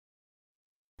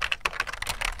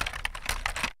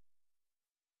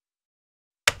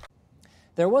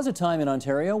There was a time in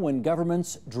Ontario when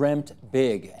governments dreamt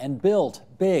big and built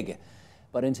big.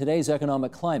 But in today's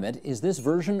economic climate, is this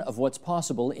version of what's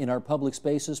possible in our public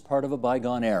spaces part of a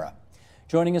bygone era?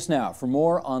 Joining us now for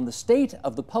more on the state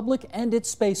of the public and its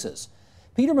spaces,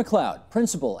 Peter McLeod,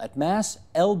 principal at Mass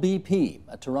LBP,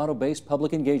 a Toronto-based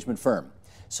public engagement firm.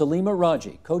 Salima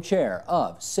Raji, co-chair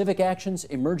of Civic Action's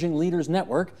Emerging Leaders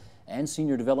Network and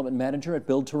senior development manager at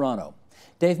Build Toronto.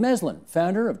 Dave Meslin,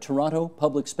 founder of Toronto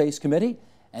Public Space Committee,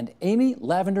 and Amy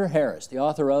Lavender Harris, the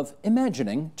author of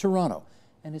Imagining Toronto.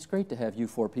 And it's great to have you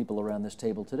four people around this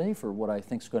table today for what I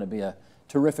think is going to be a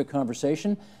terrific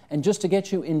conversation. And just to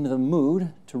get you into the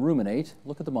mood to ruminate,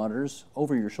 look at the monitors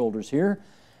over your shoulders here,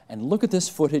 and look at this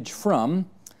footage from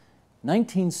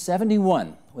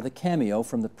 1971 with a cameo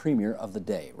from the premier of the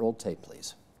day. Roll tape,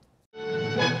 please. Give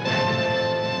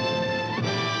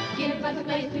us a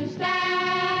place to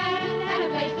stand and a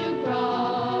place to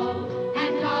grow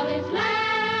and call this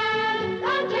land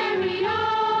Ontario.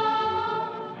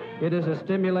 It is a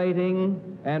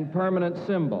stimulating and permanent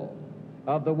symbol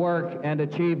of the work and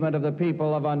achievement of the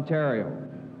people of Ontario.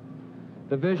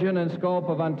 The vision and scope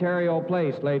of Ontario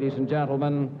Place, ladies and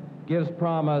gentlemen, gives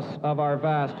promise of our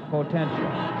vast potential.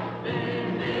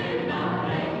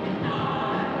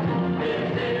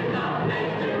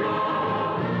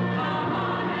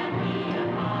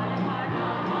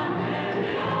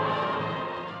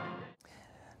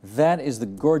 That is the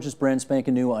gorgeous brand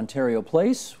spanking new Ontario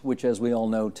Place, which, as we all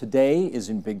know today, is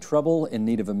in big trouble, in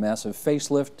need of a massive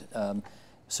facelift,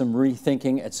 some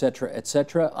rethinking, etc.,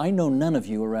 etc. I know none of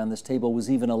you around this table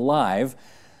was even alive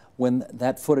when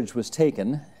that footage was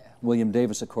taken. William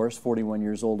Davis, of course, 41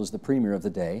 years old, is the premier of the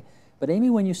day. But Amy,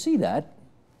 when you see that,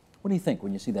 what do you think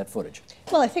when you see that footage?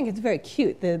 Well, I think it's very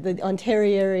cute. The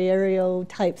Ontario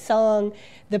type song,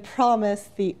 the promise,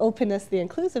 the openness, the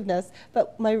inclusiveness.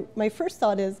 But my first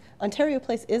thought is Ontario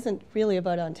Place isn't really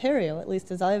about Ontario, at least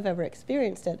as I've ever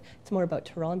experienced it. It's more about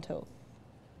Toronto.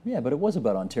 Yeah, but it was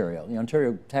about Ontario. The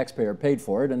Ontario taxpayer paid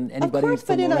for it, and anybody of course,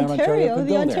 from but in around Ontario could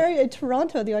go there. In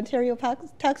Toronto, the Ontario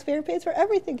taxpayer pays for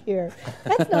everything here.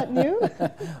 That's not new.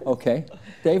 Okay.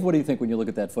 Dave, what do you think when you look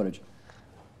at that footage?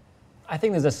 I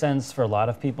think there's a sense for a lot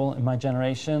of people in my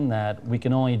generation that we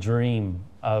can only dream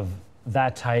of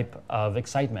that type of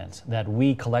excitement, that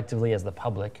we collectively as the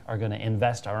public are going to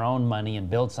invest our own money and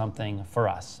build something for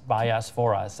us, by us,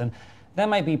 for us. And that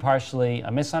might be partially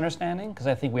a misunderstanding, because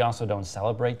I think we also don't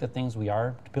celebrate the things we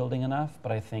are building enough,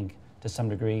 but I think to some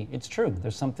degree it's true.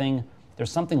 There's something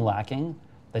lacking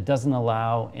that doesn't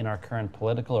allow in our current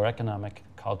political or economic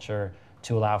culture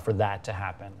to allow for that to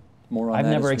happen. I've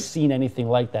never seen anything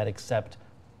like that except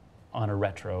on a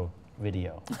retro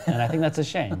video. And I think that's a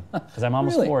shame, because I'm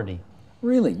almost 40.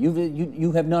 Really?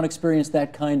 You have not experienced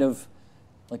that kind of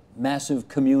like massive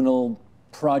communal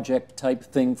project type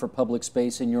thing for public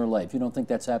space in your life? You don't think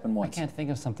that's happened once? I can't think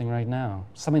of something right now.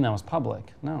 Something that was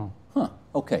public, no. Huh,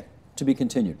 okay, to be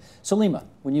continued. Salima,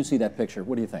 when you see that picture,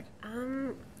 what do you think?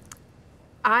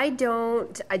 I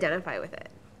don't identify with it.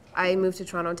 I moved to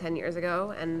Toronto 10 years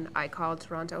ago, and I call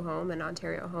Toronto home and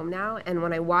Ontario home now. And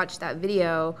when I watch that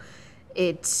video,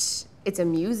 it's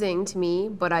amusing to me,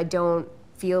 but I don't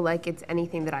feel like it's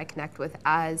anything that I connect with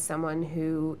as someone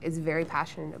who is very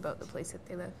passionate about the place that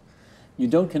they live. You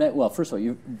don't connect, well, first of all,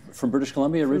 you're from British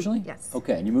Columbia originally? Yes.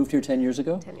 Okay, and you moved here 10 years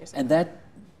ago? 10 years ago. And that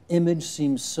image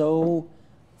seems so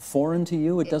foreign to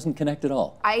you, it doesn't connect at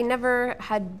all? I never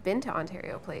had been to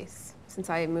Ontario Place since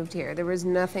I moved here. There was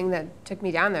nothing that took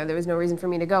me down there. There was no reason for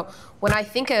me to go. When I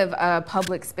think of a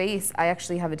public space, I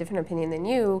actually have a different opinion than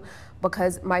you,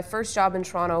 because my first job in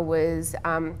Toronto was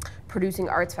producing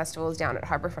arts festivals down at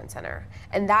Harbourfront Centre.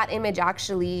 And that image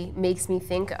actually makes me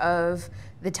think of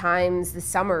the times, the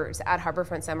summers at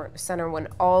Harbourfront Centre when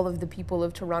all of the people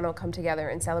of Toronto come together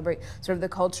and celebrate sort of the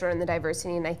culture and the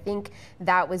diversity. And I think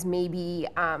that was maybe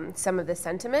some of the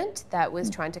sentiment that was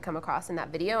trying to come across in that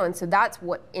video. And so that's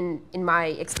what, in my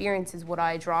experience, is what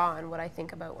I draw and what I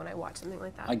think about when I watch something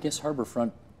like that. I guess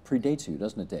Harbourfront predates you,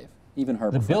 doesn't it, Dave? Even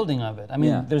Harbourfront. The building of it. I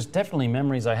mean, there's definitely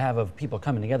memories I have of people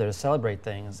coming together to celebrate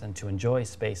things and to enjoy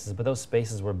spaces, but those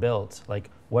spaces were built. Like,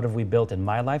 what have we built in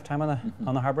my lifetime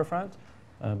on the Harbourfront?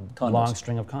 A long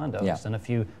string of condos and a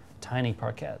few tiny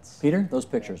parkettes. Peter, those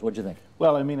pictures, what'd you think?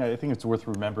 Well, I mean, I think it's worth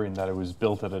remembering that it was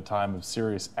built at a time of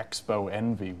serious expo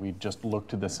envy. We just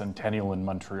looked to the Centennial in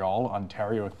Montreal.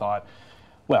 Ontario thought,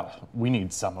 well, we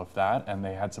need some of that, and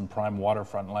they had some prime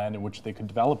waterfront land in which they could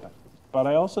develop it. But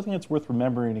I also think it's worth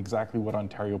remembering exactly what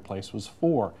Ontario Place was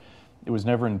for. It was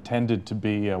never intended to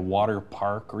be a water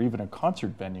park or even a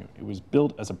concert venue. It was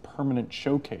built as a permanent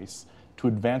showcase to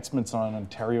advancements on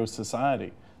Ontario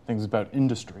society, things about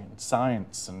industry and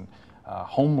science and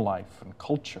home life and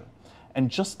culture. And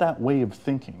just that way of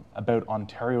thinking about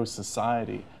Ontario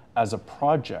society as a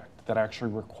project that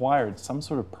actually required some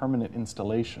sort of permanent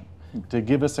installation to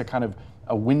give us a kind of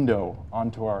a window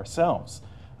onto ourselves.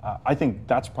 I think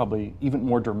that's probably even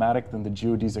more dramatic than the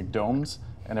geodesic domes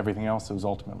and everything else that was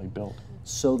ultimately built.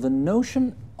 So the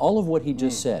notion, all of what he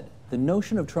just said, the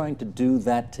notion of trying to do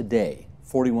that today,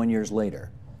 41 years later,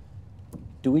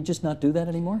 do we just not do that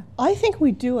anymore? I think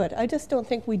we do it. I just don't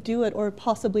think we do it or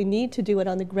possibly need to do it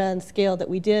on the grand scale that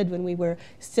we did when we were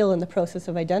still in the process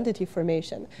of identity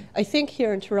formation. I think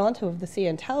here in Toronto of the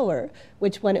CN Tower,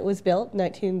 which when it was built,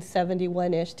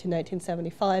 1971-ish to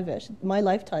 1975-ish, my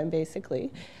lifetime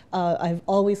basically, I've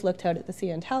always looked out at the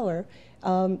CN Tower.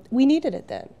 We needed it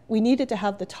then. We needed to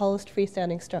have the tallest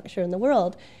freestanding structure in the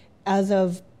world. As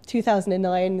of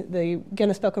 2009, the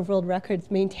Guinness Book of World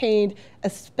Records maintained a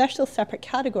special separate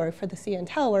category for the CN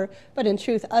Tower, but in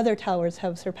truth, other towers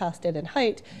have surpassed it in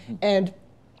height. And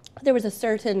there was a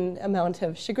certain amount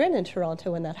of chagrin in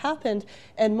Toronto when that happened.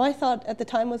 And my thought at the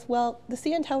time was, well, the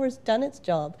CN Tower's done its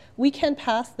job. We can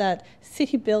pass that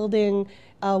city building,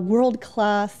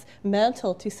 world-class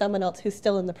mantle to someone else who's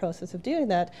still in the process of doing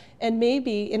that. And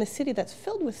maybe in a city that's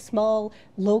filled with small,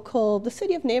 local, the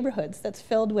city of neighborhoods that's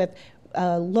filled with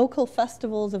local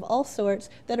festivals of all sorts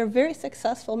that are very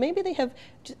successful. Maybe they have,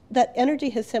 that energy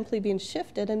has simply been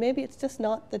shifted, and maybe it's just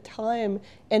not the time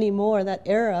anymore, that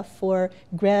era, for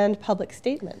grand public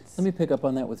statements. Let me pick up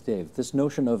on that with Dave. This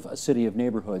notion of a city of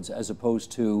neighborhoods as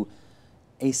opposed to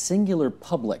a singular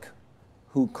public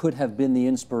who could have been the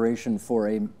inspiration for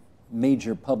a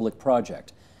major public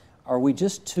project. Are we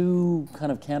just too kind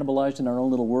of cannibalized in our own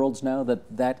little worlds now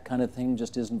that that kind of thing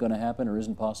just isn't going to happen or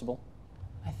isn't possible?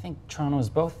 I think Toronto is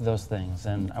both of those things,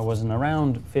 and I wasn't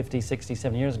around 50, 60,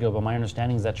 70 years ago, but my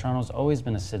understanding is that Toronto's always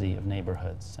been a city of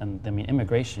neighborhoods, and I mean,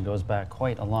 immigration goes back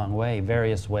quite a long way,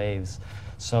 various waves.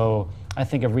 So I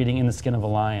think of reading In the Skin of a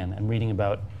Lion and reading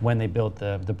about when they built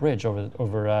the bridge over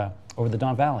the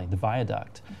Don Valley, the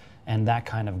viaduct, and that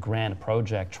kind of grand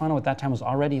project. Toronto at that time was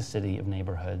already a city of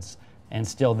neighborhoods, and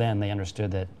still then they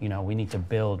understood that, you know, we need to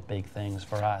build big things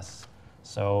for us.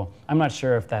 So I'm not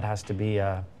sure if that has to be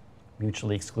a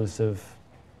mutually exclusive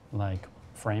like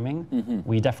framing.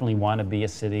 We definitely want to be a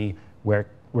city where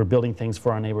we're building things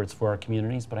for our neighbors, for our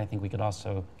communities, but I think we could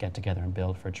also get together and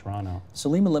build for Toronto.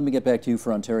 Salima, let me get back to you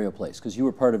for Ontario Place, because you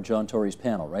were part of John Tory's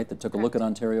panel, right, that took a look at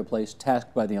Ontario Place,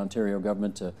 tasked by the Ontario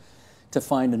government to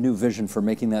find a new vision for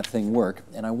making that thing work.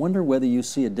 And I wonder whether you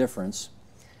see a difference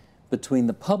between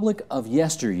the public of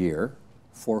yesteryear,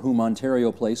 for whom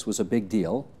Ontario Place was a big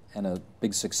deal and a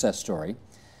big success story,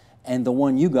 and the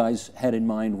one you guys had in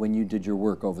mind when you did your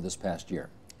work over this past year.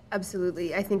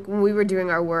 Absolutely. I think when we were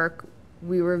doing our work,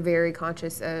 we were very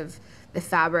conscious of the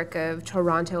fabric of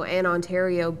Toronto and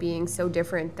Ontario being so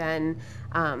different than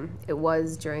it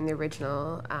was during the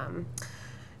original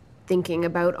thinking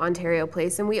about Ontario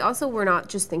Place. And we also were not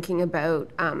just thinking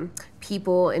about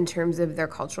people in terms of their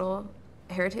cultural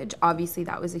heritage. Obviously,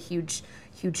 that was a huge,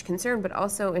 huge concern, but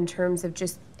also in terms of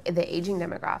just the aging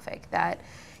demographic, that,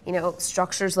 you know,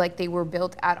 structures like they were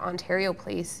built at Ontario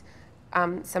Place,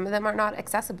 some of them are not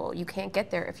accessible. You can't get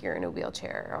there if you're in a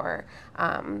wheelchair or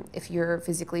if you're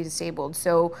physically disabled.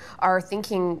 So our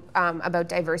thinking about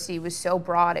diversity was so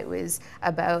broad. It was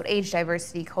about age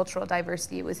diversity, cultural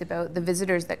diversity. It was about the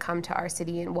visitors that come to our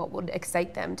city and what would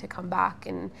excite them to come back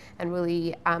and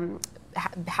really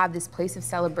have this place of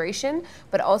celebration,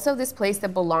 but also this place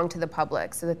that belonged to the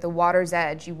public, so that the water's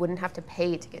edge, you wouldn't have to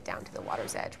pay to get down to the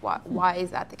water's edge. Why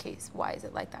is that the case? Why is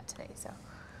it like that today?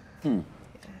 So.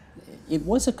 It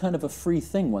was a kind of a free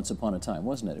thing once upon a time,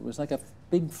 wasn't it? It was like a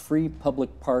big free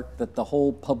public park that the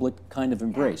whole public kind of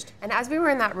embraced. Yeah. And as we were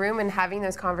in that room and having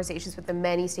those conversations with the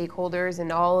many stakeholders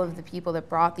and all of the people that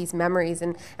brought these memories,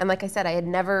 and like I said, I had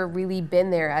never really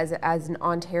been there as an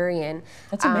Ontarian.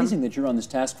 That's amazing that you're on this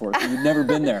task force and you've never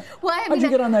been there. Well, How'd you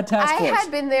get on that task force? I had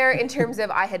been there in terms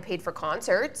of I had paid for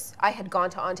concerts. I had gone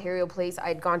to Ontario Place. I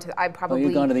had gone to,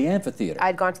 you'd gone to the amphitheater.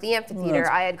 I'd gone to the amphitheater.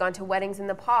 Well, I had gone to weddings in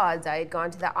the pods. I had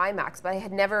gone to the IMAX, but I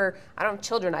had never, I don't have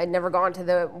children, I'd never gone to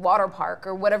the water park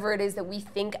or whatever it is that we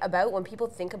think about. When people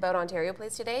think about Ontario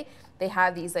Place today, they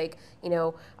have these, like, you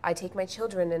know, I take my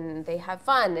children and they have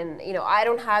fun, and, you know, I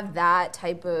don't have that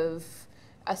type of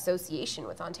association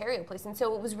with Ontario Place. And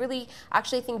so it was really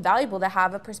actually, I think, valuable to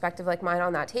have a perspective like mine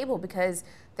on that table, because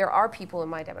there are people in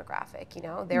my demographic, you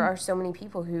know, there are so many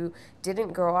people who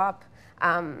didn't grow up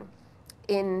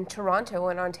in Toronto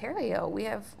and Ontario, we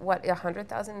have, what,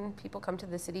 100,000 people come to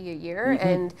the city a year,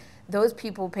 and those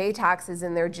people pay taxes,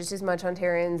 and they're just as much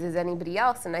Ontarians as anybody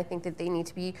else, and I think that they need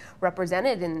to be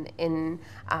represented in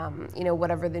you know,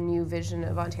 whatever the new vision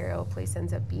of Ontario Place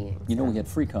ends up being. You know, we had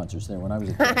free concerts there when I was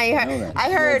a kid.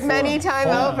 I heard many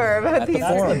times over about these.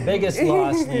 That's the biggest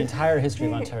loss in the entire history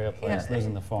of Ontario Place,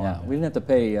 losing the Forum. Yeah, we didn't have to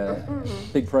pay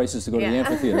big prices to go to the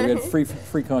amphitheater. We had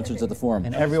free concerts at the Forum.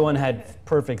 And everyone had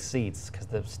perfect seats because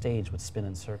the stage would spin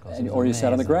in circles. Or you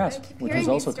sat on the grass, which was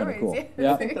also kind of cool.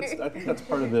 Yeah, I think that's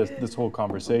part of this whole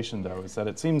conversation, though, is that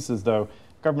it seems as though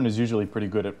government is usually pretty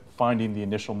good at finding the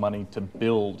initial money to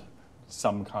build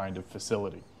some kind of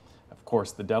facility. Of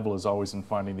course, the devil is always in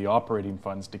finding the operating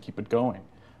funds to keep it going.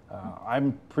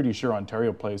 I'm pretty sure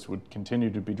Ontario Place would continue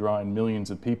to be drawing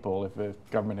millions of people if the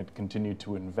government had continued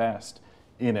to invest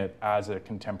in it as a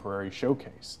contemporary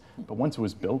showcase. But once it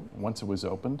was built, once it was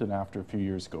opened, and after a few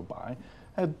years go by,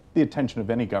 the attention of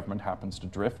any government happens to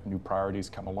drift, new priorities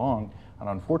come along, and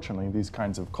unfortunately these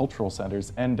kinds of cultural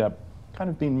centers end up kind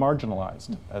of being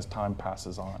marginalized as time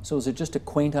passes on. So is it just a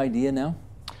quaint idea now?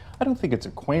 I don't think it's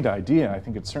a quaint idea. I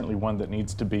think it's certainly one that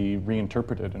needs to be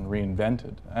reinterpreted and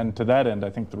reinvented. And to that end, I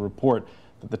think the report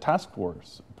that the task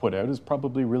force put out is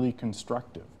probably really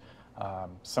constructive.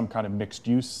 Some kind of mixed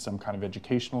use, some kind of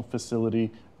educational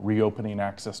facility, reopening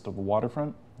access to the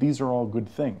waterfront, these are all good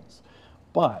things.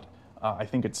 But I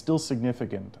think it's still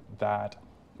significant that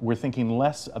we're thinking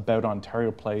less about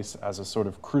Ontario Place as a sort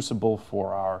of crucible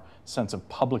for our sense of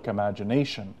public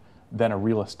imagination than a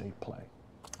real estate play.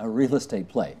 A real estate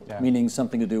play, meaning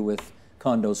something to do with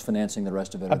condos financing the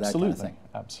rest of it, or that kind of thing.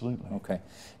 Absolutely. Okay.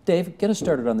 Dave, get us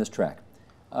started on this track.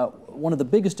 One of the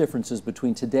biggest differences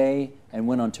between today and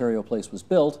when Ontario Place was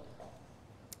built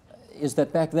is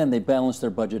that back then they balanced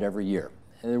their budget every year.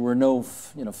 There were no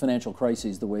financial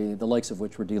crises the likes of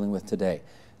which we're dealing with today.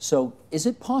 So is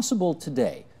it possible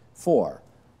today for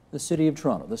the City of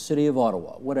Toronto, the City of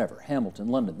Ottawa, whatever, Hamilton,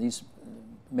 London, these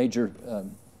major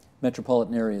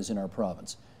metropolitan areas in our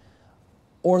province,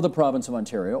 or the province of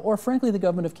Ontario, or frankly the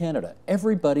government of Canada,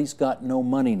 everybody's got no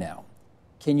money now.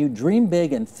 Can you dream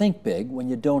big and think big when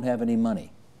you don't have any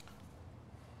money?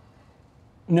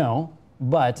 No,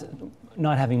 but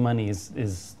not having money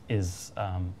is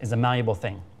a malleable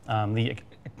thing. The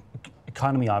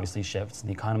economy obviously shifts, and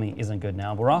the economy isn't good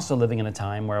now. We're also living in a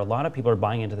time where a lot of people are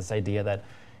buying into this idea that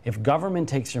if government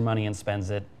takes your money and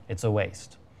spends it, it's a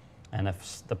waste. And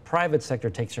if the private sector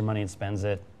takes your money and spends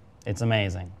it, it's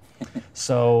amazing.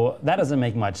 So that doesn't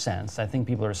make much sense. I think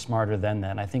people are smarter than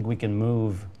that. I think we can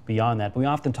move beyond that. But we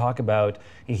often talk about,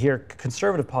 you hear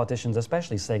conservative politicians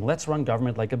especially saying, let's run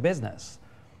government like a business.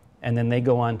 And then they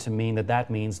go on to mean that that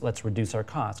means let's reduce our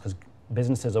costs, because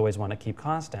businesses always want to keep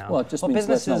costs down. Well, it just means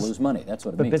let's not lose money. That's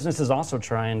what it means. But businesses also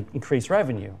try and increase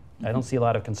revenue. I don't see a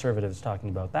lot of conservatives talking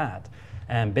about that.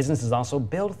 And businesses also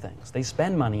build things. They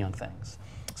spend money on things.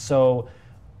 So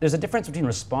there's a difference between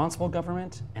responsible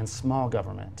government and small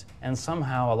government. And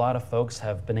somehow a lot of folks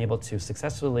have been able to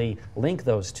successfully link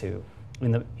those two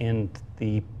in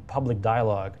the public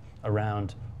dialogue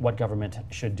around what government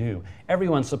should do.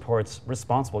 Everyone supports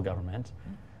responsible government,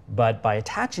 but by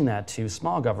attaching that to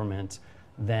small government,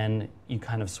 then you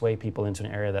kind of sway people into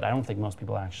an area that I don't think most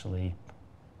people actually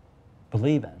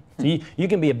believe in. So you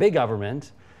can be a big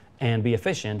government and be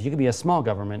efficient. You can be a small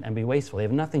government and be wasteful. They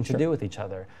have nothing to do with each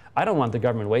other. I don't want the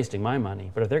government wasting my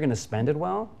money, but if they're going to spend it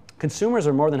well, consumers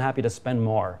are more than happy to spend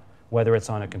more, whether it's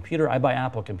on a computer. I buy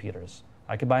Apple computers.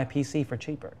 I could buy a PC for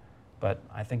cheaper, but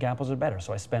I think Apples are better,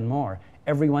 so I spend more.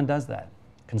 Everyone does that.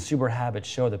 Consumer habits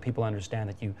show that people understand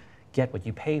that you get what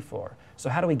you pay for. So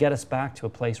how do we get us back to a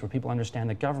place where people understand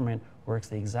that government works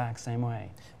the exact same way?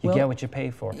 You get what you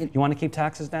pay for. You want to keep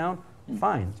taxes down?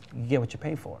 Fine, you get what you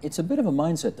pay for. It's a bit of a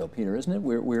mindset though, Peter, isn't it?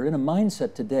 We're in a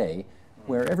mindset today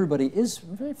where everybody is,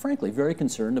 frankly, very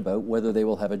concerned about whether they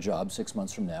will have a job 6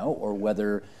 months from now, or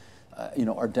whether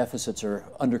our deficits are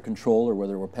under control, or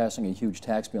whether we're passing a huge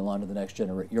tax bill on to the next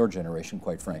your generation,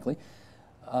 quite frankly.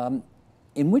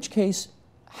 In which case,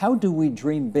 how do we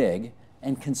dream big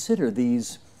and consider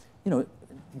these,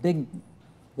 big,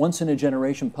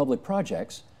 once-in-a-generation public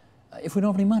projects if we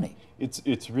don't have any money?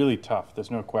 It's really tough, there's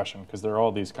no question, because there are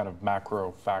all these kind of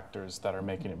macro factors that are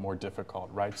making it more difficult,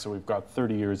 right? So we've got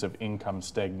 30 years of income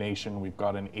stagnation, we've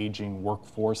got an aging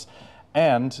workforce,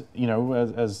 and,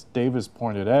 as Dave has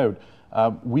pointed out,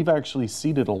 we've actually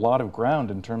ceded a lot of ground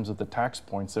in terms of the tax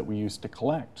points that we used to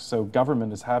collect. So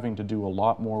government is having to do a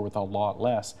lot more with a lot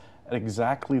less at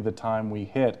exactly the time we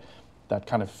hit that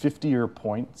kind of 50-year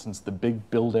point since the big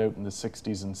build-out in the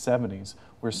 60s and 70s,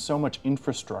 where so much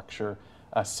infrastructure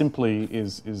simply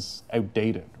is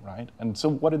outdated, right? And so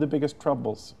what are the biggest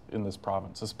troubles in this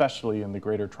province, especially in the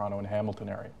Greater Toronto and Hamilton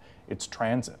area? It's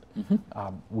transit.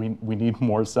 We need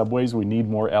more subways, we need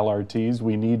more LRTs,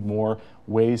 we need more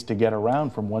ways to get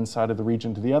around from one side of the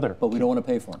region to the other. But we don't want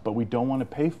to pay for it. But we don't want to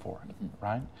pay for it,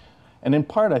 right? And in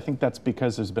part, I think that's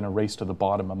because there's been a race to the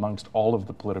bottom amongst all of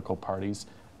the political parties,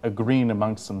 agreeing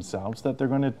amongst themselves that they're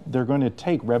going to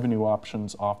take revenue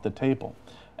options off the table.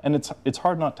 And it's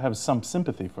hard not to have some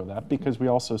sympathy for that, because we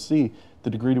also see the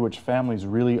degree to which families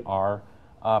really are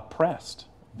pressed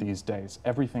these days.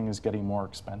 Everything is getting more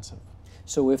expensive.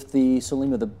 So if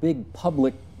the big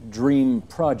public dream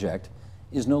project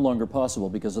is no longer possible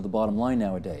because of the bottom line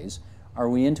nowadays, are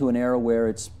we into an era where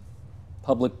it's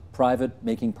public-private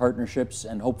making partnerships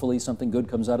and hopefully something good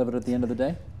comes out of it at the end of the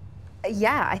day?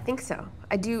 Yeah, I think so.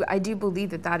 I do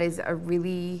believe that is a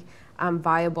really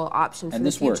viable option for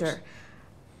the future. Works.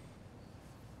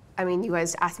 I mean, you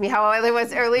guys asked me how I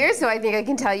was earlier, so I think I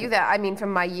can tell you that, I mean,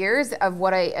 from my years of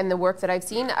and the work that I've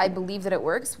seen, I believe that it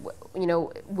works. You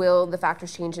know, will the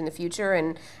factors change in the future,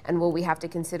 and will we have to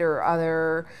consider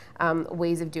other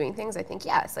ways of doing things? I think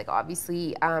yes. Like,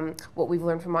 obviously, what we've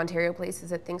learned from Ontario Place is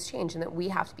that things change and that we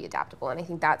have to be adaptable, and I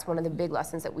think that's one of the big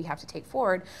lessons that we have to take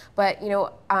forward. But, you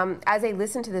know, as I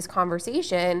listen to this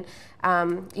conversation,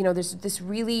 you know, there's this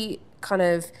really kind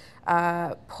of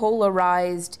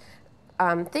polarized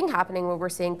thing happening where we're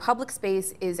saying public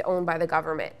space is owned by the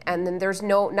government, and then there's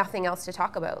nothing else to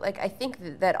talk about. Like, I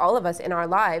think that all of us in our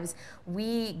lives,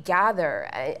 we gather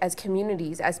as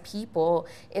communities, as people,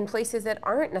 in places that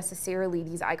aren't necessarily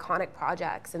these iconic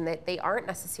projects, and that they aren't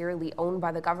necessarily owned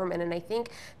by the government. And I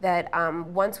think that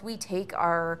once we take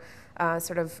our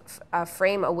sort of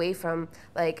frame away from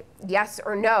like yes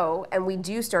or no, and we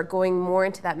do start going more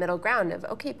into that middle ground of,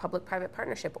 okay, public-private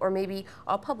partnership, or maybe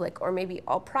all public, or maybe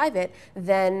all private,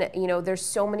 then, you know, there's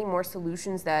so many more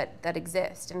solutions that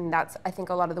exist. And that's, I think,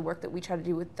 a lot of the work that we try to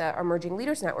do with the Emerging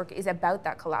Leaders Network is about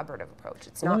that collaborative approach.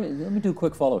 It's not. Let me do a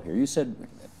quick follow here. You said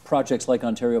projects like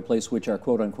Ontario Place, which are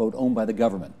quote-unquote owned by the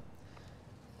government.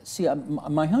 See,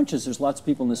 my hunch is there's lots of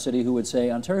people in the city who would say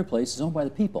Ontario Place is owned by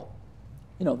the people.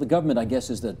 You know, the government, I guess,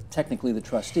 is technically the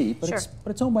trustee, but, sure.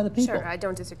 it's owned by the people. Sure, I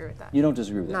don't disagree with that. You don't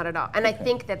disagree with that? Not at all. And okay. I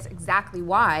think that's exactly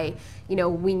why, you know,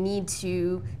 we need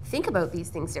to think about these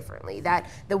things differently. That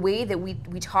the way that we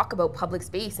talk about public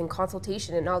space and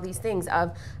consultation and all these things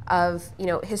of you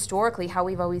know, historically how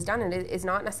we've always done it is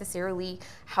not necessarily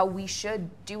how we should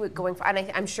do it going forward.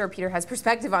 And I'm sure Peter has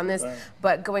perspective on this, right.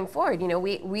 But going forward, you know,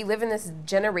 we live in this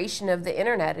generation of the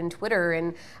internet and Twitter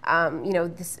and, you know,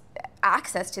 this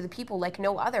access to the people like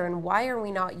no other, and why are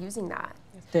we not using that?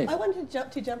 Dave. I wanted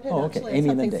to jump in actually Amy,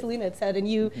 on something Selena had said, and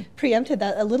you preempted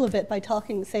that a little bit by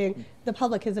saying the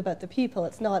public is about the people.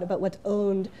 It's not about what's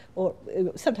owned or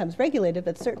sometimes regulated,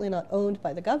 but certainly not owned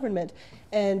by the government.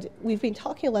 And we've been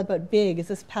talking a lot about big, is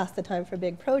this past the time for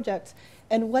big projects?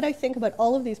 And what I think about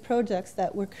all of these projects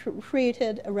that were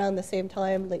created around the same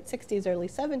time, late 60s, early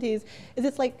 70s, is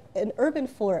it's like an urban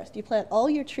forest. You plant all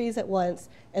your trees at once,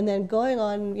 and then going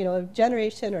on, you know, a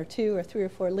generation or two or three or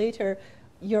four later,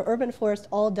 your urban forest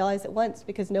all dies at once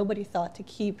because nobody thought to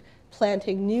keep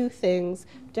planting new things,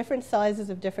 different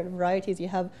sizes of different varieties. You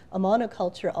have a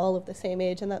monoculture all of the same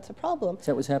age, and that's a problem. Is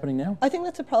that what's happening now? I think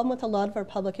that's a problem with a lot of our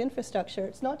public infrastructure.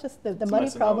 It's not just the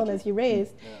money problem, as you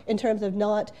raised, in terms of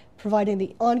not providing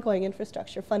the ongoing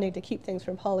infrastructure funding to keep things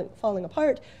from falling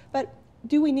apart, but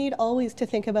do we need always to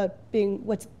think about being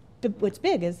what's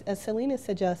big, as Selena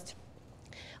suggests?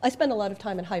 I spend a lot of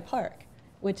time in High Park,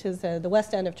 which is the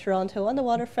west end of Toronto on the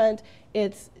waterfront.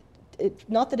 It's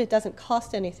not that it doesn't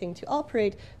cost anything to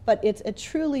operate, but it's a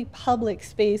truly public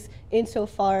space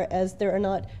insofar as there are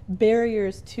not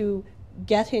barriers to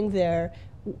getting there.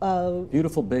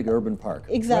 Beautiful big urban park.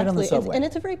 Exactly. Right on the subway. And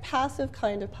it's a very passive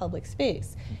kind of public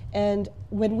space. And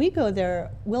when we go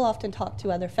there, we'll often talk to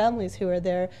other families who are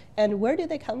there, and where do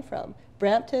they come from?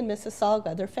 Brampton,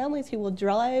 Mississauga. They're families who will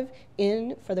drive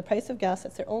in for the price of gas.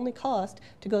 That's their only cost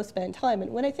to go spend time.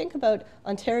 And when I think about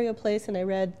Ontario Place, and I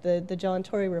read the John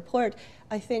Tory report,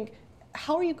 I think,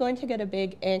 how are you going to get a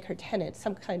big anchor tenant,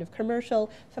 some kind of commercial,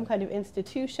 some kind of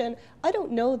institution? I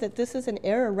don't know that this is an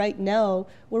era right now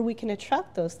where we can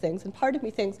attract those things. And part of me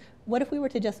thinks, what if we were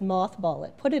to just mothball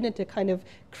it, put it into kind of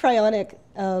cryonic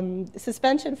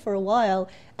suspension for a while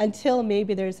until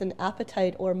maybe there's an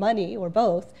appetite or money or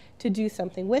both to do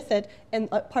something with it. And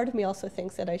part of me also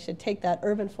thinks that I should take that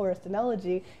urban forest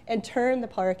analogy and turn the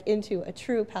park into a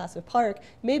true passive park.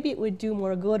 Maybe it would do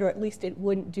more good, or at least it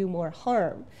wouldn't do more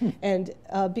harm. And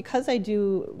because I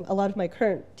do a lot of my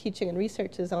current teaching and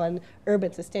research is on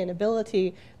urban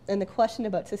sustainability and the question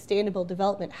about sustainable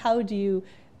development, how do you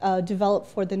develop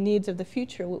for the needs of the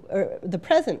future, or the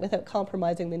present, without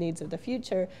compromising the needs of the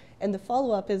future? And the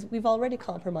follow-up is, we've already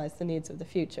compromised the needs of the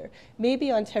future.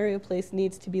 Maybe Ontario Place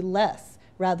needs to be less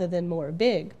rather than more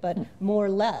big, but more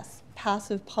less.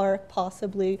 Passive park,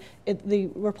 possibly. The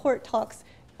report talks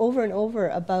over and over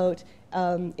about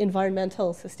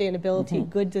environmental sustainability,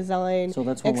 good design, so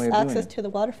that's one way of doing access it. to the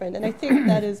waterfront. And I think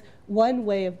that is one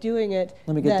way of doing it.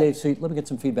 Let me get let me get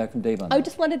some feedback from Dave on that. I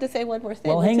just wanted to say one more thing.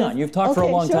 Well, hang on. You've talked for a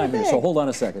long time here, so hold on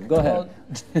a second. Go ahead.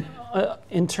 Well,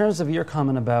 in terms of your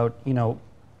comment about, you know,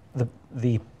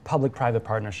 the public-private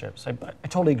partnerships, I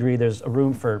totally agree. There's a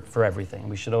room for everything.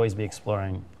 We should always be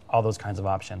exploring all those kinds of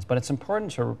options. But it's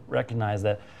important to recognize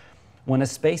that when a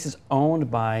space is owned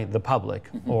by the public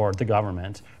or the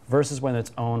government versus when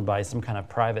it's owned by some kind of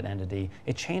private entity,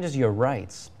 it changes your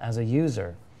rights as a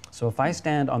user. So if I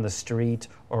stand on the street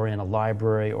or in a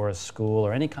library or a school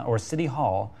or or city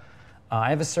hall,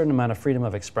 I have a certain amount of freedom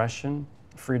of expression,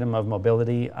 freedom of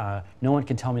mobility. No one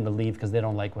can tell me to leave because they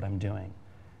don't like what I'm doing.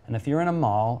 And if you're in a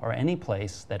mall or any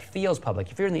place that feels public,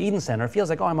 if you're in the Eden Center, it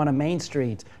feels like, oh, I'm on a main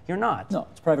street. You're not. No,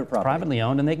 it's private property. It's privately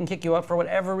owned, and they can kick you out for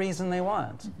whatever reason they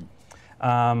want.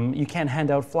 You can't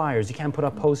hand out flyers. You can't put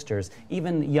up posters.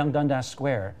 Even Young Dundas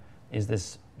Square is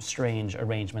this strange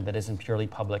arrangement that isn't purely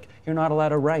public. You're not allowed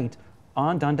to write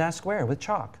on Dundas Square with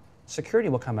chalk. Security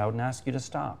will come out and ask you to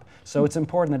stop. So it's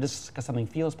important that just because something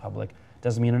feels public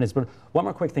doesn't mean it is. But one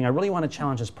more quick thing. I really want to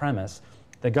challenge this premise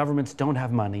that governments don't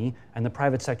have money and the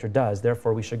private sector does,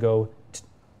 therefore we should go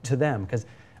to them. Because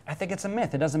I think it's a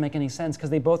myth. It doesn't make any sense because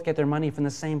they both get their money from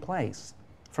the same place,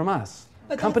 from us.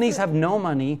 But companies have no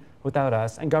money without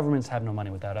us, and governments have no money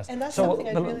without us. And that's something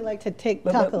I'd really like to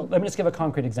tackle. Let me just give a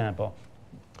concrete example.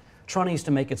 Toronto used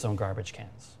to make its own garbage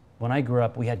cans. When I grew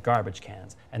up, we had garbage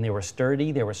cans, and they were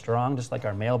sturdy, they were strong, just like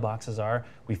our mailboxes are.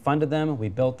 We funded them, we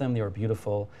built them, they were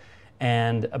beautiful.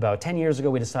 And about 10 years ago,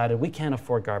 we decided we can't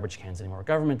afford garbage cans anymore.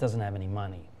 Government doesn't have any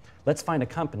money. Let's find a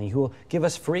company who will give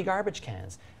us free garbage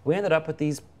cans. We ended up with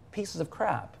these pieces of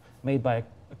crap made by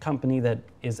a company that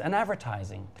is an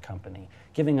advertising company,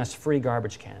 giving us free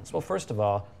garbage cans. Well, first of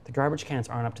all, the garbage cans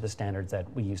aren't up to the standards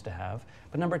that we used to have.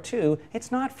 But number two,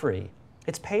 it's not free.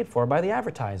 It's paid for by the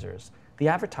advertisers. The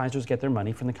advertisers get their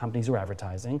money from the companies who are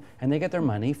advertising, and they get their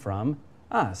money from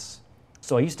us.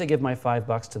 So I used to give my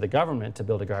 $5 to the government to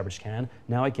build a garbage can.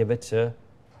 Now I give it to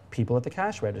people at the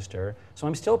cash register. So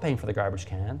I'm still paying for the garbage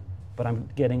can, but I'm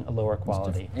getting a lower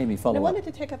quality. Amy, follow up. I wanted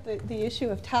to take up the issue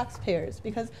of taxpayers,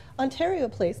 because Ontario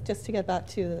Place, just to get back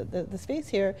to the space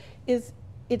here,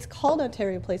 it's called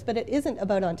Ontario Place, but it isn't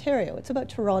about Ontario. It's about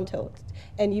Toronto.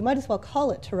 And you might as well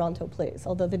call it Toronto Place,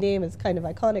 although the name is kind of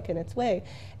iconic in its way.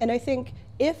 And I think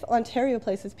if Ontario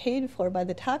Place is paid for by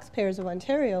the taxpayers of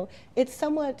Ontario, it's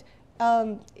somewhat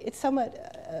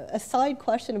a side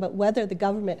question about whether the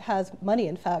government has money.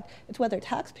 In fact, it's whether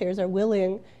taxpayers are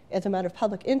willing, as a matter of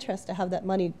public interest, to have that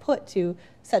money put to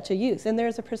such a use. And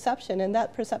there's a perception, and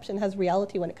that perception has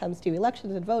reality when it comes to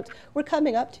elections and votes. We're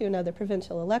coming up to another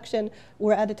provincial election.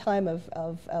 We're at a time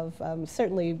of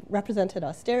certainly represented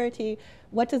austerity.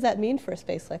 What does that mean for a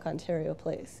space like Ontario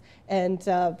Place? And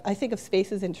I think of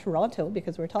spaces in Toronto,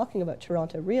 because we're talking about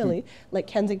Toronto really, like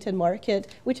Kensington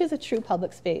Market, which is a true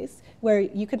public space, where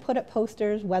you can put up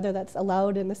posters, whether that's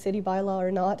allowed in the city bylaw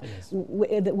or not,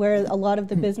 where a lot of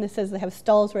the businesses, they have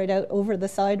stalls right out over the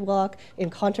sidewalk in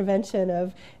contravention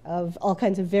of all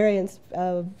kinds of variants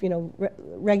of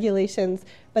regulations.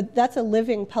 But that's a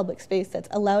living public space that's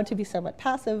allowed to be somewhat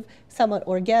passive, somewhat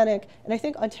organic. And I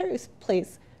think Ontario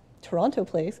Place, Toronto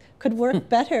Place, could work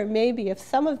better maybe if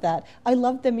some of that. I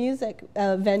love the music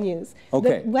venues,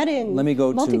 the weddings,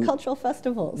 multicultural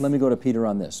festivals. Let me go to Peter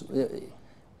on this.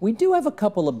 We do have a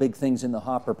couple of big things in the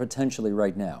hopper potentially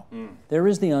right now. There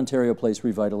is the Ontario Place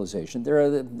revitalization.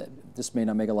 This may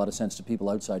not make a lot of sense to people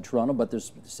outside Toronto, but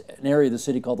there's an area of the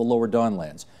city called the Lower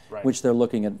Donlands, which they're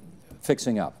looking at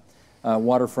fixing up.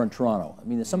 Waterfront Toronto. I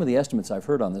mean, some of the estimates I've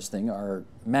heard on this thing are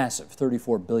massive,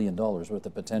 $34 billion worth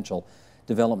of potential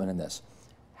development in this.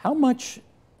 How much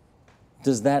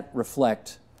does that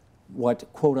reflect what,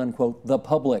 quote unquote, the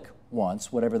public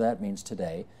wants, whatever that means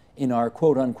today, in our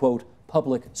quote unquote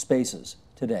public spaces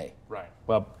today? Right.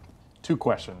 Well, two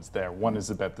questions there. One is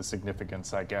about the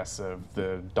significance, I guess, of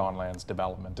the Dawnlands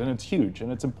development, and it's huge.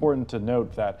 And it's important to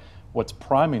note that what's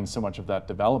priming so much of that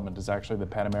development is actually the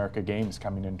Pan America Games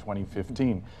coming in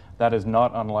 2015. That is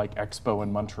not unlike Expo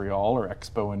in Montreal or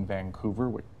Expo in Vancouver,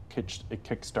 which it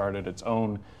kickstarted its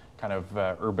own kind of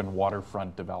urban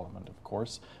waterfront development, of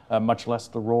course, much less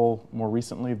the role more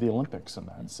recently of the Olympics in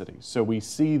that city. So we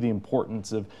see the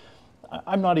importance of,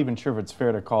 I'm not even sure if it's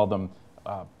fair to call them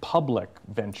public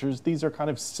ventures. These are kind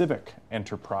of civic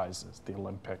enterprises, the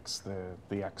Olympics, the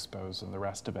Expos, and the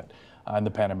rest of it, and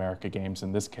the Pan America Games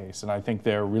in this case. And I think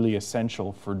they're really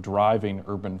essential for driving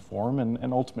urban form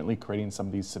and ultimately creating some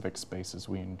of these civic spaces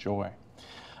we enjoy.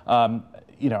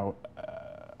 You know,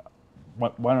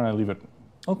 why don't I leave it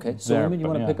Okay, so there, Amy, you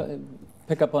want to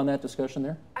pick up on that discussion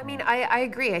there? I mean, I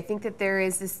agree. I think that there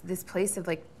is this place of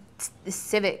like this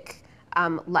civic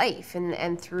life,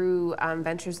 and through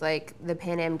ventures like the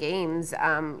Pan Am Games,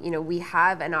 you know, we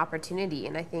have an opportunity,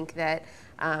 and I think that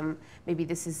maybe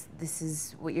this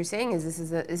is what you're saying is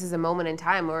this is a moment in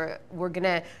time where we're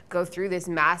gonna go through this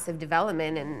massive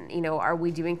development, and you know, are we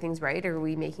doing things right, or are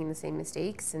we making the same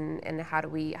mistakes, and how do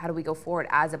we go forward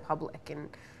as a public and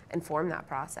inform that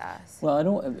process? Well, I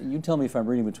don't. You tell me if I'm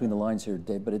reading between the lines here,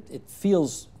 Dave, but it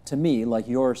feels to me like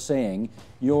you're saying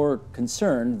you're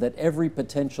concerned that every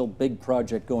potential big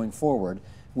project going forward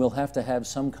will have to have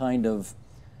some kind of,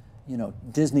 you know,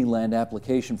 Disneyland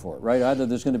application for it, right? Either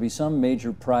there's going to be some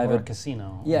major private... Or a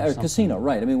casino. Yeah, or a casino,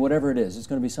 right. I mean, whatever it is, it's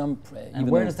going to be some... And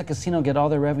where does the casino get all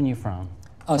their revenue from?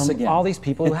 Us From again. all these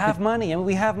people who have money. I mean,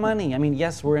 we have money. I mean,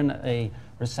 yes, we're in a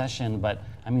recession, but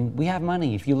I mean, we have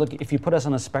money. If you put us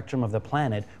on a spectrum of the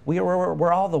planet,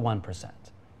 we're all the 1%,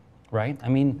 right? I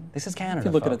mean, this is Canada. If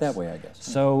you look at it folks. that way, I guess.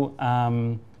 So,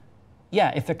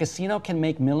 yeah, if a casino can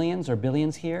make millions or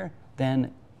billions here,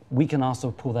 then we can also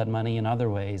pool that money in other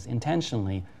ways,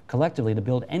 intentionally, collectively, to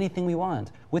build anything we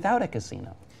want without a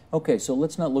casino. Okay, so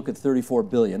let's not look at 34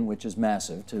 billion, which is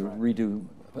massive, to redo,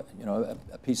 you know,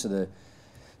 a piece of the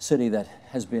city that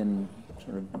has been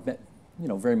sort of, you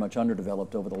know, very much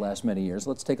underdeveloped over the last many years.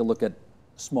 Let's take a look at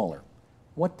smaller.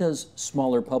 What does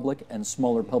smaller public and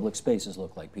smaller public spaces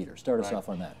look like, Peter? Start us off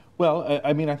on that. Well,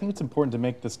 I mean, I think it's important to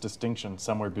make this distinction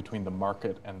somewhere between the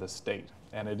market and the state,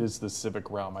 and it is the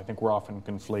civic realm. I think we're often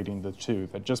conflating the two,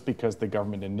 that just because the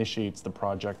government initiates the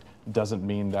project doesn't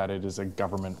mean that it is a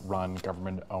government-run,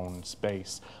 government-owned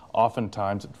space.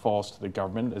 Oftentimes it falls to the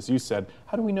government. As you said,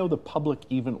 how do we know the public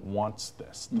even wants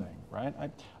this thing, right?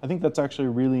 I think that's actually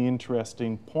a really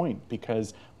interesting point,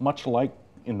 because much like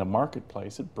in the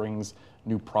marketplace, it brings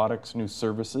new products, new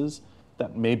services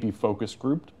that may be focus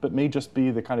grouped, but may just be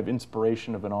the kind of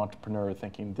inspiration of an entrepreneur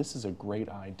thinking, this is a great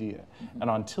idea. And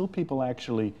until people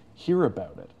actually hear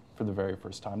about it for the very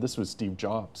first time, this was Steve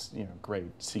Jobs', you know,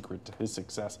 great secret to his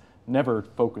success, never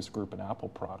focus group an Apple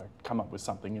product, come up with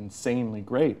something insanely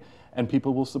great, and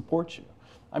people will support you.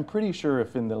 I'm pretty sure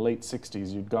if in the late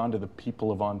 60s you'd gone to the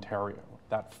people of Ontario,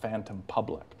 that phantom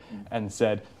public, and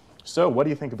said, so what do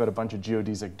you think about a bunch of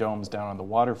geodesic domes down on the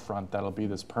waterfront that'll be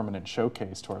this permanent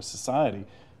showcase to our society?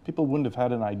 People wouldn't have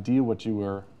had an idea what you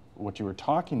were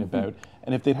talking about,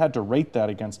 and if they'd had to rate that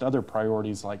against other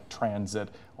priorities like transit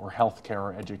or healthcare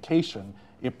or education,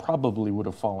 it probably would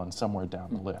have fallen somewhere down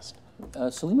the list.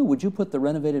 Salima, would you put the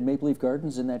renovated Maple Leaf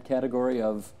Gardens in that category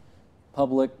of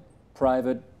public,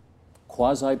 private,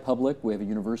 quasi-public? We have a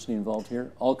university involved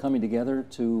here, all coming together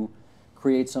to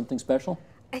create something special?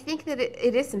 I think that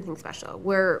it is something special.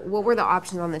 What were the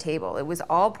options on the table? It was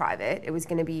all private. It was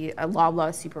going to be a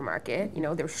Loblaw supermarket. You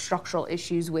know, there were structural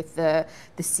issues with the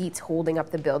seats holding up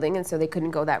the building, and so they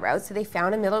couldn't go that route. So they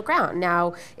found a middle ground.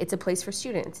 Now it's a place for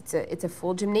students. It's a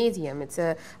full gymnasium. It's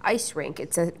a ice rink.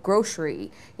 It's a grocery.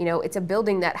 You know, it's a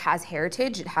building that has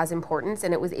heritage. It has importance,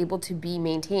 and it was able to be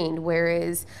maintained.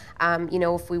 Whereas, you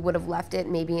know, if we would have left it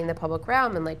maybe in the public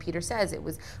realm, and like Peter says, it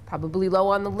was probably low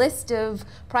on the list of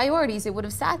priorities, it would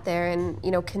have sat there and, you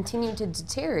know, continued to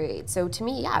deteriorate. So to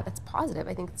me, yeah, that's positive.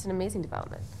 I think it's an amazing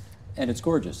development. And it's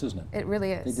gorgeous, isn't it? It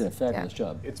really is. They did a fabulous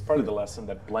job. It's part of the lesson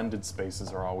that blended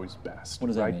spaces are always best. What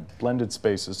does that mean? Blended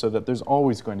spaces, so that there's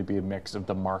always going to be a mix of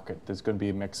the market, there's going to be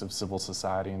a mix of civil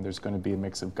society, and there's going to be a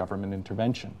mix of government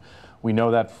intervention. We know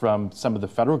that from some of the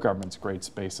federal government's great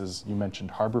spaces. You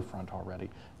mentioned Harbourfront already.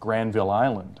 Granville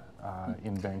Island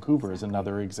in Vancouver is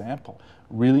another example.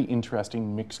 Really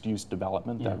interesting mixed-use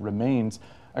development that remains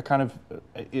a kind of,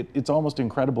 it's almost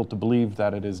incredible to believe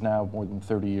that it is now more than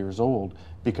 30 years old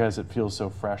because it feels so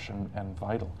fresh and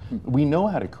vital. We know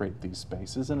how to create these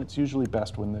spaces, and it's usually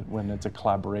best when it's a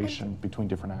collaboration between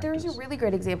different actors. There's a really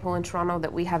great example in Toronto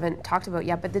that we haven't talked about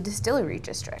yet, but the distillery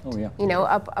district. Oh, yeah. You know,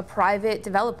 a private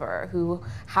developer who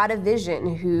had a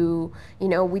vision, who, you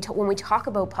know, when we talk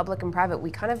about public and private,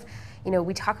 we kind of, you know,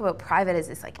 we talk about private as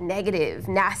this like negative,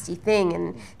 nasty thing,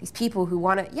 and these people who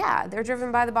want to, yeah, they're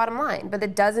driven by the bottom line, but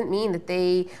that doesn't mean that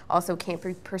they also can't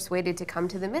be persuaded to come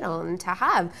to the middle and to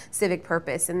have civic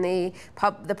purpose. And the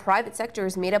private sector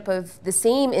is made up of the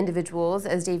same individuals,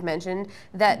 as Dave mentioned,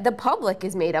 that the public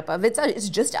is made up of. It's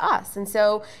just us. And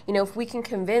so, you know, if we can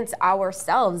convince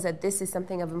ourselves that this is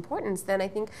something of importance, then I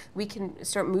think we can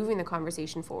start moving the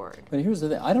conversation forward. But here's the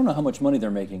thing. I don't know how much money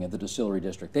they're making at the distillery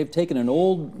district. They've taken an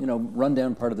old, you know,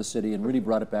 rundown part of the city and really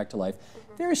brought it back to life.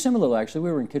 Very similar, actually.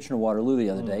 We were in Kitchener-Waterloo the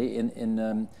other day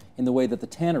in the way that the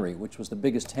tannery, which was the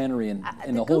biggest tannery in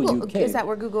the whole UK. Is that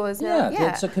where Google is now?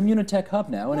 Yeah, it's a Communitech hub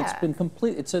now, and it's been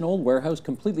complete. It's an old warehouse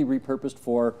completely repurposed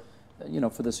for, you know,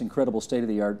 for this incredible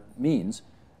state-of-the-art means.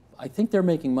 I think they're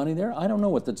making money there. I don't know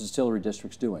what the distillery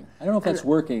district's doing. I don't know if that's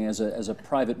working as a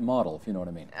private model, if you know what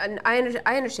I mean. And I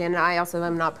understand, and I also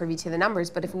am not privy to the numbers,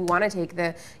 but if we want to take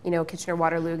the, you know,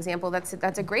 Kitchener-Waterloo example, that's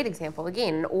a great example.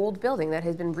 Again, an old building that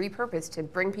has been repurposed to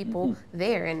bring people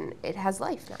there, and it has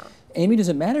life now. Amy, does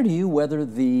it matter to you whether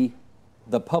the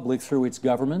public, through its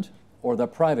government, or the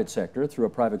private sector, through a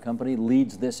private company,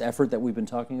 leads this effort that we've been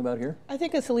talking about here? I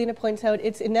think, as Selena points out,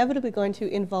 it's inevitably going to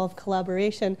involve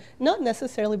collaboration, not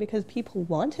necessarily because people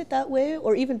want it that way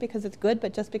or even because it's good,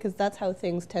 but just because that's how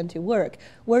things tend to work.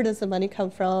 Where does the money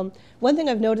come from? One thing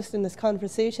I've noticed in this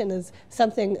conversation is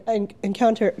something I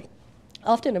encounter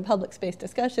often in public space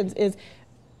discussions is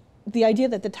the idea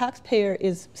that the taxpayer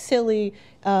is silly,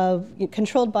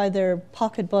 controlled by their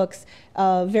pocketbooks,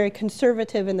 very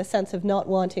conservative in the sense of not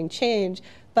wanting change.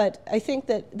 But I think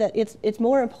that it's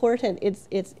more important.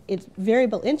 Its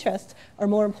variable interests are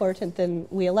more important than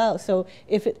we allow. So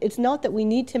if it's not that we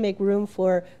need to make room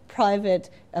for private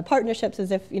partnerships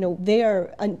as if, you know, they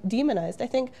are demonized. I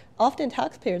think often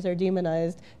taxpayers are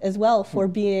demonized as well for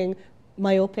being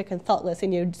myopic and thoughtless,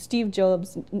 and, you know, Steve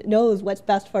Jobs knows what's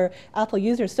best for Apple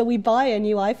users, so we buy a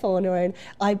new iPhone or an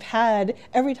iPad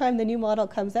every time the new model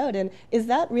comes out. And is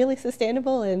that really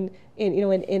sustainable in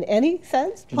any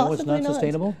sense? You know what's not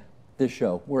sustainable? This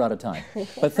show. We're out of time.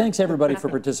 But thanks everybody for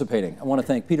participating. I want to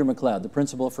thank Peter McLeod, the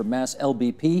principal for Mass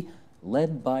LBP,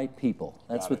 led by people.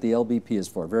 That's what the LBP is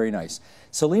for. Very nice.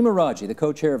 Salima Raji, the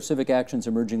co-chair of Civic Action's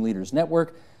Emerging Leaders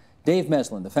Network, Dave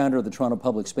Meslin, the founder of the Toronto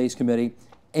Public Space Committee,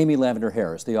 Amy Lavender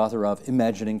Harris, the author of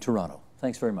Imagining Toronto.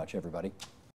 Thanks very much, everybody.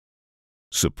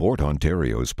 Support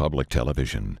Ontario's public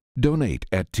television. Donate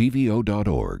at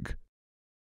tvo.org.